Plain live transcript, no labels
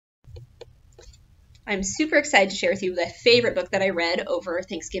I'm super excited to share with you the favorite book that I read over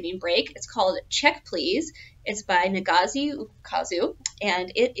Thanksgiving break. It's called Check Please. It's by Ngozi Ukazu,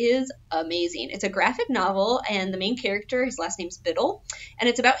 and it is amazing. It's a graphic novel, and the main character, his last name's Biddle, and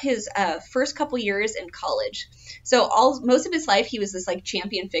it's about his first couple years in college. So most of his life, he was this like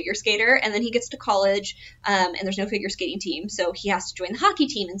champion figure skater, and then he gets to college, and there's no figure skating team, so he has to join the hockey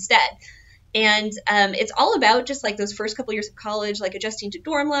team instead. And it's all about just like those first couple years of college, like adjusting to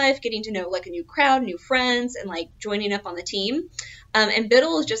dorm life, getting to know like a new crowd, new friends, and like joining up on the team. And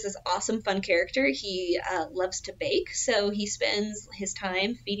Biddle is just this awesome, fun character. He loves to bake, so he spends his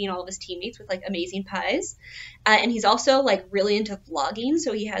time feeding all of his teammates with like amazing pies. And he's also like really into vlogging,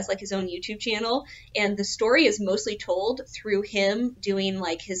 so he has like his own YouTube channel. And the story is mostly told through him doing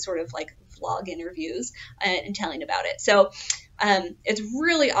like his sort of like vlog interviews and telling about it. So it's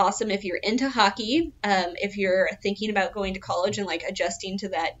really awesome if you're into hockey, if you're thinking about going to college and like adjusting to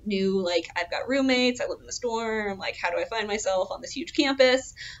that new, like I've got roommates, I live in the storm, like how do I find myself on this huge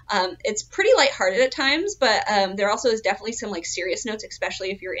campus? It's pretty lighthearted at times, but there also is definitely some like serious notes,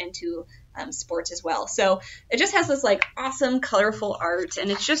 especially if you're into sports as well. So it just has this like awesome, colorful art, and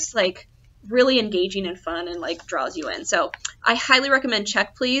it's just like really engaging and fun and like draws you in. So I highly recommend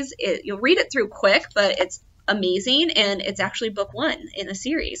Check Please. You'll read it through quick, but it's amazing, and it's actually book 1 in a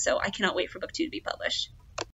series, so I cannot wait for book 2 to be published.